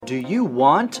Do you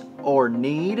want or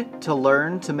need to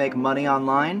learn to make money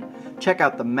online? Check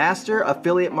out the Master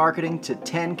Affiliate Marketing to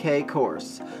 10K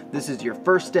course. This is your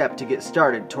first step to get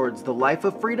started towards the life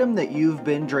of freedom that you've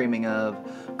been dreaming of.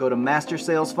 Go to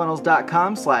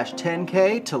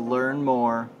mastersalesfunnels.com/10K to learn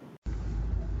more.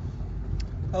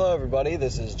 Hello everybody,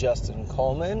 this is Justin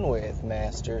Coleman with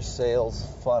Master Sales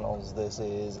Funnels. This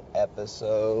is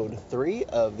episode 3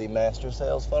 of the Master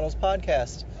Sales Funnels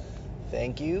podcast.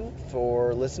 Thank you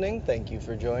for listening. Thank you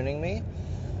for joining me.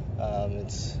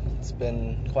 It's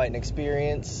been quite an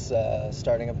experience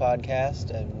starting a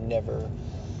podcast. I've never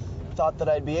thought that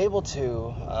I'd be able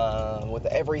to with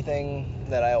everything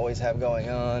that I always have going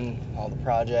on, all the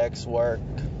projects, work,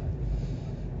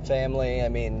 family. I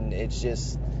mean, it's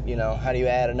just, how do you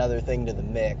add another thing to the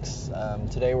mix?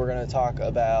 Today we're going to talk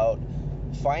about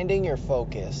finding your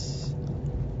focus.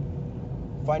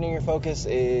 Finding your focus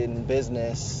in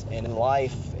business and in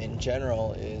life in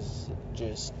general is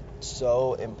just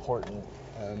so important.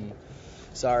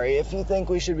 Sorry if you think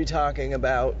we should be talking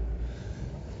about,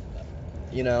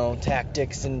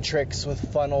 tactics and tricks with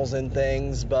funnels and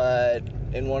things, but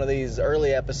in one of these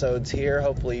early episodes here,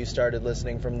 hopefully you started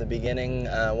listening from the beginning,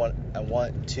 I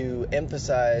want to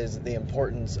emphasize the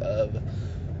importance of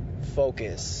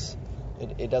focus.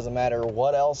 It doesn't matter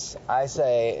what else I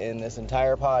say in this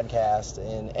entire podcast,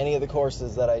 in any of the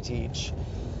courses that I teach,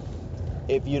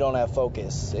 if you don't have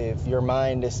focus, if your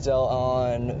mind is still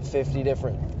on 50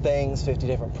 different things, 50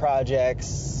 different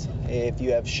projects, if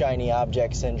you have shiny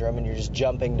object syndrome and you're just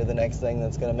jumping to the next thing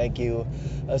that's going to make you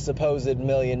a supposed $1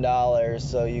 million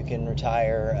so you can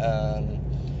retire,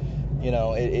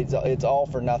 it's all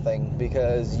for nothing,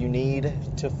 because you need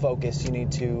to focus. You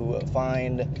need to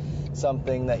find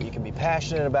something that you can be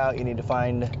passionate about. You need to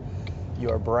find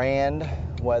your brand,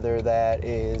 whether that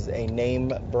is a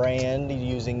name brand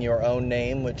using your own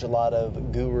name, which a lot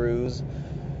of gurus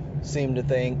seem to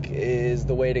think is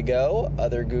the way to go.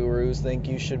 Other gurus think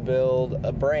you should build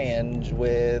a brand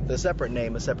with a separate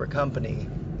name, a separate company.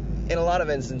 In a lot of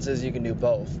instances, you can do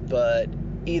both, but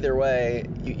either way,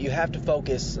 you have to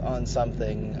focus on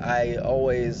something. I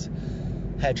always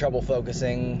had trouble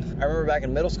focusing. I remember back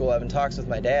in middle school having talks with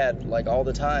my dad all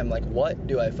the time, what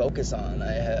do I focus on?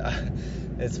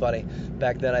 It's funny.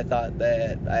 Back then I thought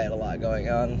that I had a lot going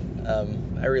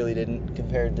on. I really didn't,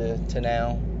 compared to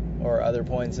now or other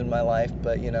points in my life,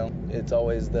 but it's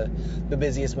always the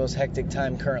busiest, most hectic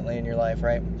time currently in your life,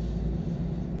 right?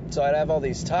 So I'd have all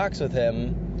these talks with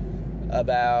him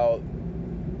about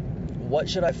what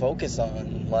should I focus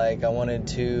on. I wanted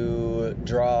to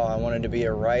draw, I wanted to be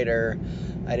a writer.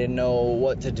 I didn't know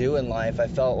what to do in life. I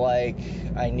felt like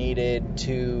I needed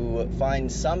to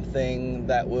find something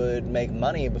that would make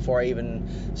money before I even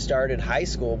started high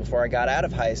school, before I got out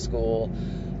of high school.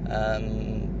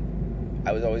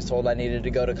 I was always told I needed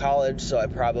to go to college, so I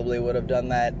probably would have done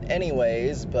that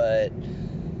anyways, but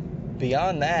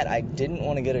beyond that, I didn't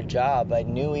want to get a job. I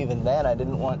knew even then I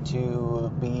didn't want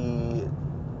to be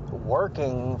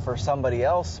working for somebody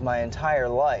else my entire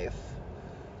life,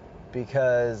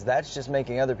 because that's just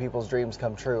making other people's dreams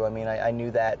come true. I mean, I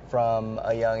knew that from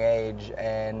a young age,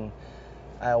 and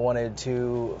I wanted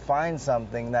to find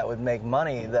something that would make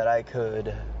money that I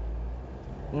could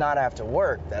not have to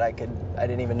work, I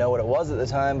didn't even know what it was at the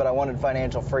time, but I wanted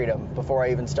financial freedom before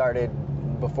I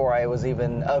was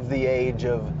even of the age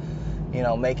of,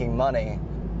 making money.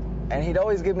 And he'd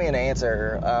always give me an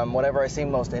answer. Whatever I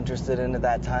seemed most interested in at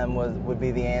that time would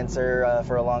be the answer.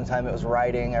 For a long time it was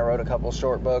writing. I wrote a couple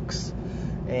short books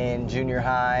in junior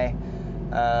high.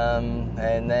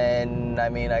 And then,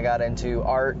 I got into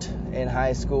art in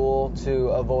high school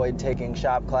to avoid taking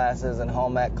shop classes and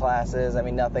home ec classes.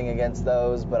 Nothing against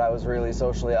those, but I was really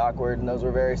socially awkward, and those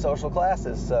were very social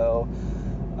classes. So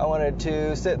I wanted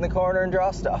to sit in the corner and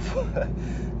draw stuff.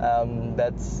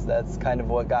 That's kind of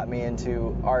what got me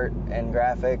into art and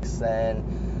graphics, and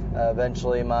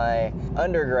eventually my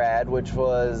undergrad, which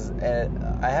was,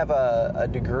 I have a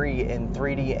degree in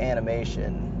 3D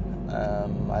animation.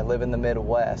 I live in the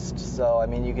Midwest, so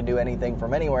you can do anything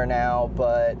from anywhere now,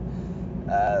 but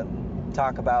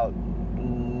talk about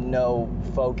no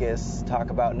focus, talk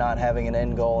about not having an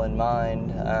end goal in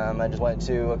mind. I just went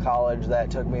to a college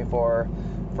that took me for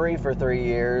free for 3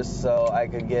 years so I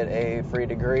could get a free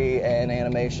degree, and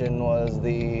animation was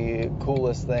the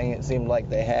coolest thing it seemed like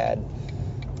they had.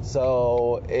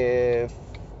 So if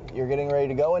you're getting ready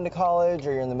to go into college,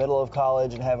 or you're in the middle of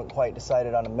college and haven't quite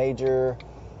decided on a major,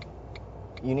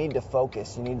 you need to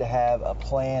focus. You need to have a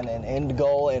plan, an end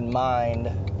goal in mind,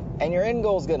 and your end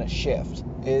goal is going to shift.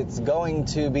 It's going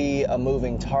to be a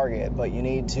moving target, but you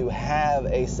need to have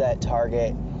a set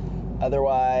target.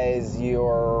 Otherwise,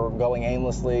 you're going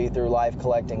aimlessly through life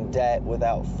collecting debt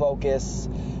without focus.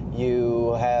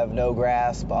 You have no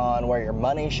grasp on where your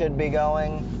money should be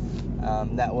going.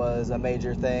 That was a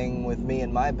major thing with me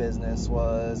and my business,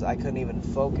 was I couldn't even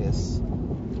focus.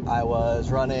 I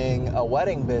was running a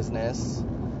wedding business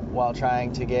while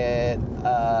trying to get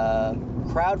a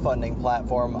crowdfunding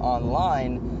platform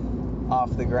online off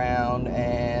the ground,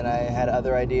 and I had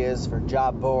other ideas for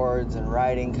job boards and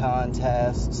writing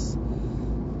contests.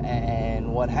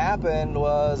 And what happened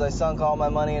was I sunk all my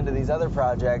money into these other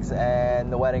projects,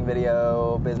 and the wedding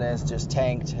video business just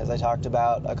tanked, as I talked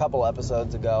about a couple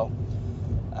episodes ago.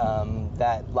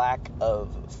 That lack of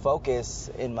focus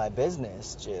in my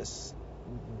business just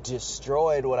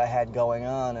destroyed what I had going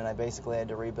on, and I basically had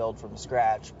to rebuild from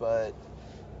scratch. But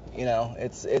you know,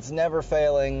 it's never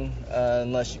failing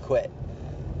unless you quit.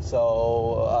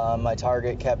 So my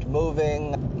target kept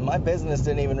moving. My business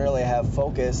didn't even really have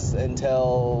focus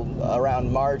until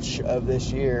around March of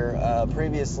this year.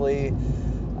 Previously,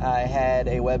 I had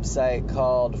a website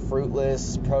called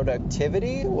Fruitless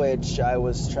Productivity, which I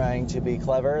was trying to be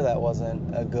clever. That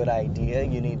wasn't a good idea.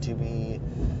 You need to be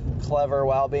clever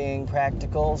while being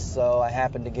practical. So I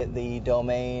happened to get the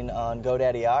domain on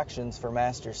GoDaddy Auctions for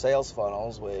Master Sales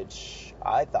Funnels, which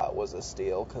I thought was a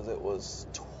steal because it was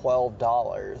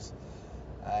 $12.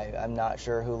 I'm not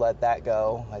sure who let that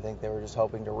go. I think they were just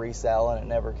hoping to resell, and it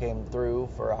never came through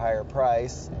for a higher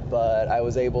price. But I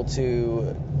was able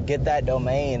to get that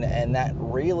domain, and that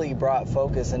really brought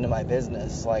focus into my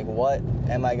business. Like, what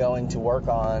am I going to work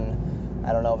on?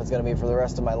 I don't know if it's going to be for the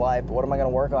rest of my life, but what am I going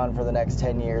to work on for the next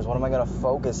 10 years? What am I going to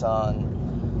focus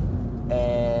on?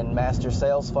 And Master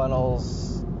Sales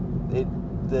Funnels,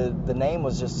 the name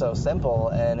was just so simple,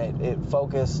 and it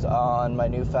focused on my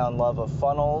newfound love of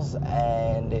funnels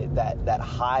and that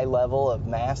high level of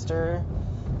mastering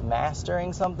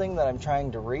something that I'm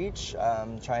trying to reach.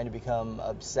 Trying to become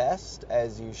obsessed,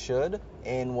 as you should,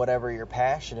 in whatever you're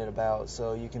passionate about,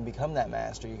 so you can become that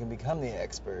master, you can become the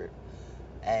expert,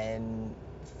 and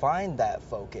find that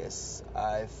focus.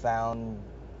 I found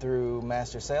through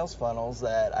Master Sales Funnels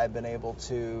that I've been able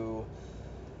to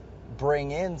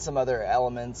bring in some other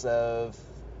elements of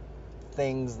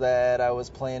things that I was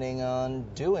planning on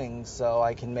doing. So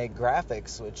I can make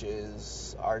graphics, which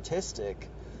is artistic.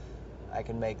 I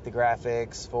can make the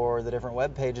graphics for the different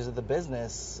web pages of the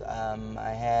business.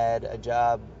 I had a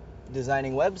job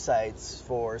designing websites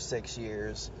for 6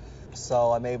 years.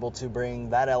 So I'm able to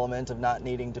bring that element of not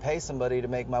needing to pay somebody to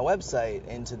make my website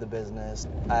into the business.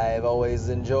 I've always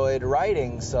enjoyed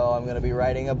writing, so I'm going to be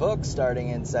writing a book starting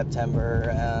in September.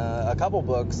 A couple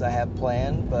books I have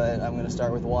planned, but I'm going to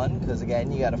start with one because,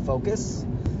 again, you got to focus.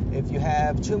 If you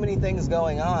have too many things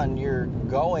going on, you're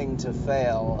going to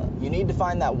fail. You need to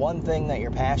find that one thing that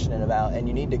you're passionate about, and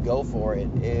you need to go for it.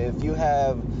 If you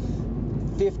have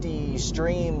 50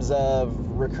 streams of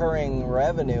recurring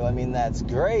revenue, I mean, that's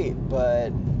great, but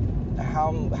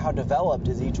how developed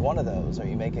is each one of those? Are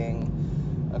you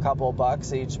making a couple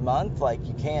bucks each month? Like,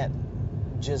 you can't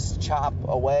just chop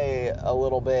away a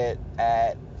little bit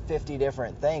at 50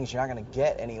 different things. You're not going to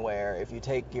get anywhere. If you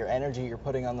take your energy you're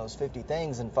putting on those 50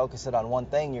 things and focus it on one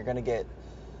thing, you're going to get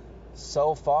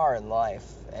so far in life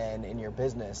and in your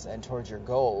business and towards your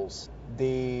goals.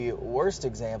 The worst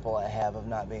example I have of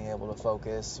not being able to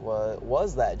focus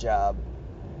was that job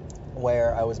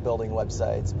where I was building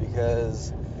websites,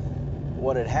 because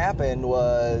what had happened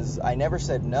was I never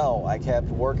said no. I kept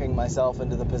working myself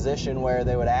into the position where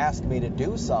they would ask me to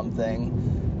do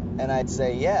something and I'd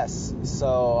say yes.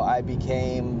 So I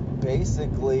became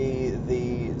basically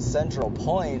the central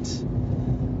point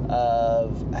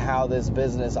of how this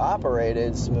business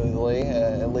operated smoothly,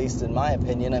 at least in my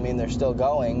opinion. I mean, they're still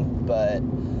going, but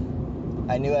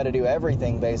I knew how to do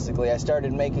everything, basically. I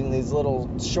started making these little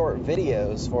short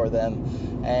videos for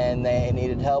them, and they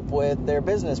needed help with their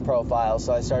business profiles,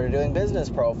 so I started doing business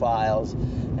profiles,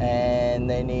 and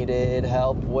they needed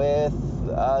help with,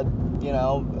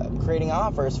 creating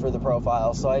offers for the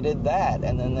profiles, so I did that,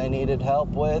 and then they needed help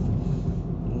with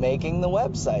making the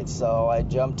website, so I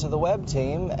jumped to the web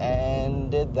team and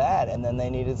did that. And then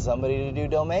they needed somebody to do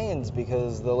domains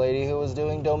because the lady who was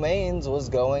doing domains was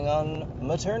going on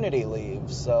maternity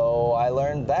leave, so I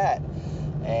learned that.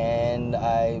 And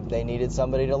they needed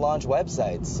somebody to launch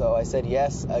websites, so I said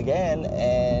yes again,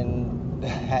 and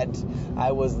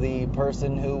I was the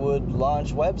person who would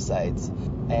launch websites.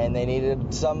 And they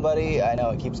needed somebody, I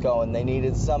know it keeps going, they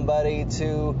needed somebody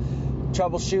to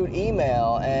troubleshoot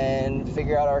email and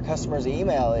figure out our customers'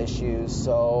 email issues,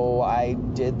 so I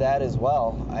did that as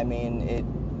well. I mean,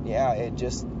 it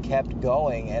just kept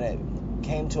going, and it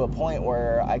came to a point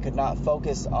where I could not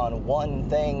focus on one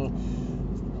thing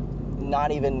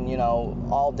not even,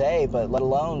 all day, but let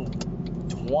alone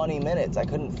 20 minutes. I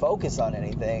couldn't focus on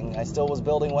anything. I still was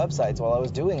building websites while I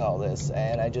was doing all this,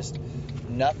 and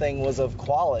nothing was of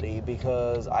quality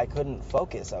because I couldn't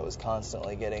focus. I was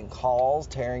constantly getting calls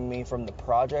tearing me from the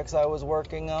projects I was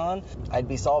working on. I'd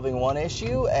be solving one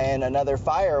issue and another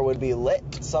fire would be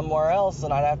lit somewhere else,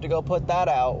 and I'd have to go put that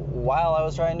out while I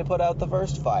was trying to put out the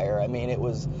first fire. I mean, it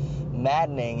was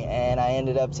maddening, and I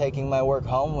ended up taking my work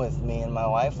home with me, and my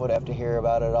wife would have to hear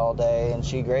about it all day, and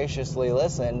she graciously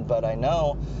listened. But I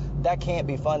know that can't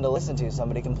be fun to listen to,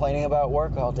 somebody complaining about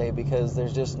work all day, because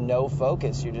there's just no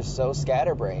focus. You're just so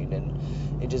scatterbrained, and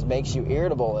it just makes you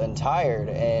irritable and tired.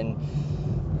 And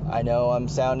I know I'm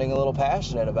sounding a little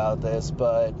passionate about this,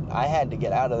 but I had to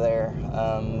get out of there.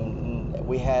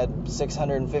 We had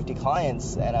 650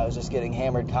 clients, and I was just getting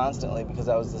hammered constantly because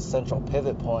I was the central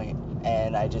pivot point,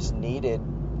 and I just needed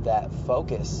that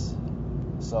focus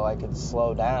so I could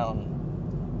slow down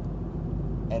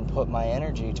and put my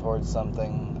energy towards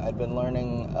something. I'd been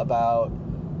learning about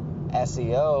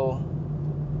SEO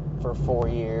for 4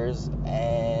 years,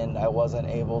 and I wasn't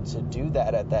able to do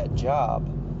that at that job.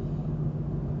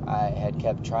 I had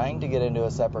kept trying to get into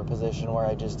a separate position where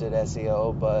I just did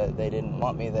SEO, but they didn't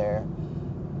want me there.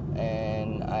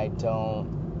 And I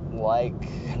don't like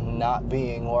not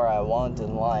being where I want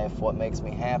in life, what makes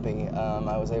me happy.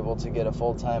 I was able to get a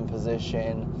full-time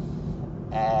position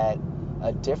at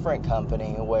a different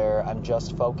company where I'm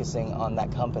just focusing on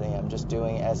that company. I'm just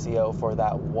doing SEO for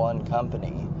that one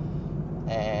company.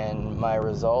 And my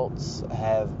results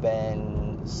have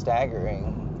been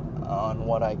staggering on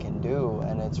what I can do.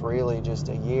 And it's really just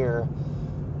a year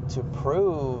to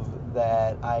prove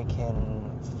that I can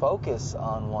focus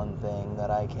on one thing, that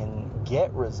I can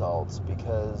get results,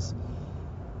 because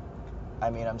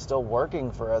I'm still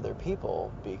working for other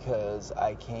people because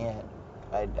I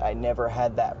never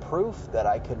had that proof that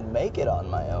I could make it on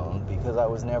my own because I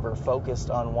was never focused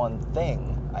on one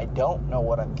thing. I don't know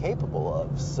what I'm capable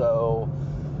of. So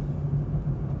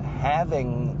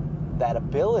having that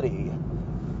ability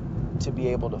to be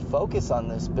able to focus on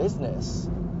this business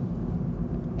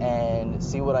and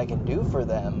see what I can do for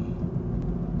them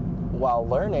while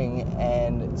learning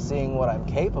and seeing what I'm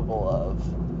capable of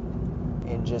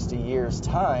in just a year's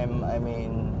time.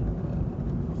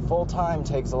 Full-time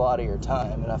takes a lot of your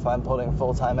time, and if I'm putting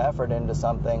full-time effort into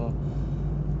something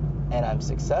and I'm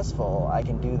successful, I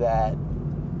can do that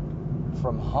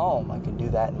from home. I can do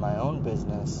that in my own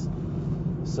business.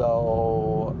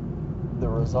 So the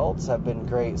results have been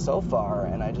great so far,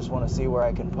 and I just want to see where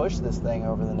I can push this thing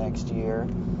over the next year.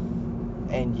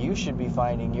 And you should be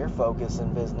finding your focus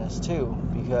in business too,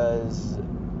 because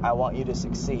I want you to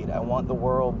succeed. I want the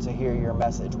world to hear your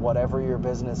message. Whatever your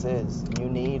business is, you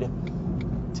need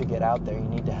to get out there. You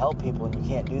need to help people, and you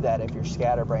can't do that if you're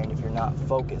scatterbrained, if you're not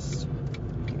focused.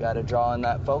 You got to draw on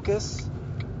that focus,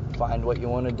 find what you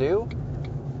want to do,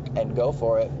 and go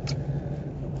for it.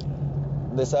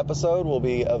 This episode will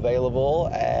be available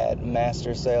at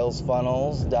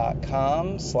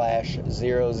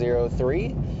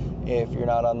mastersalesfunnels.com/003. If you're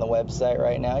not on the website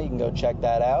right now, you can go check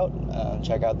that out.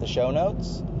 Check out the show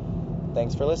notes.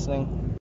 Thanks for listening.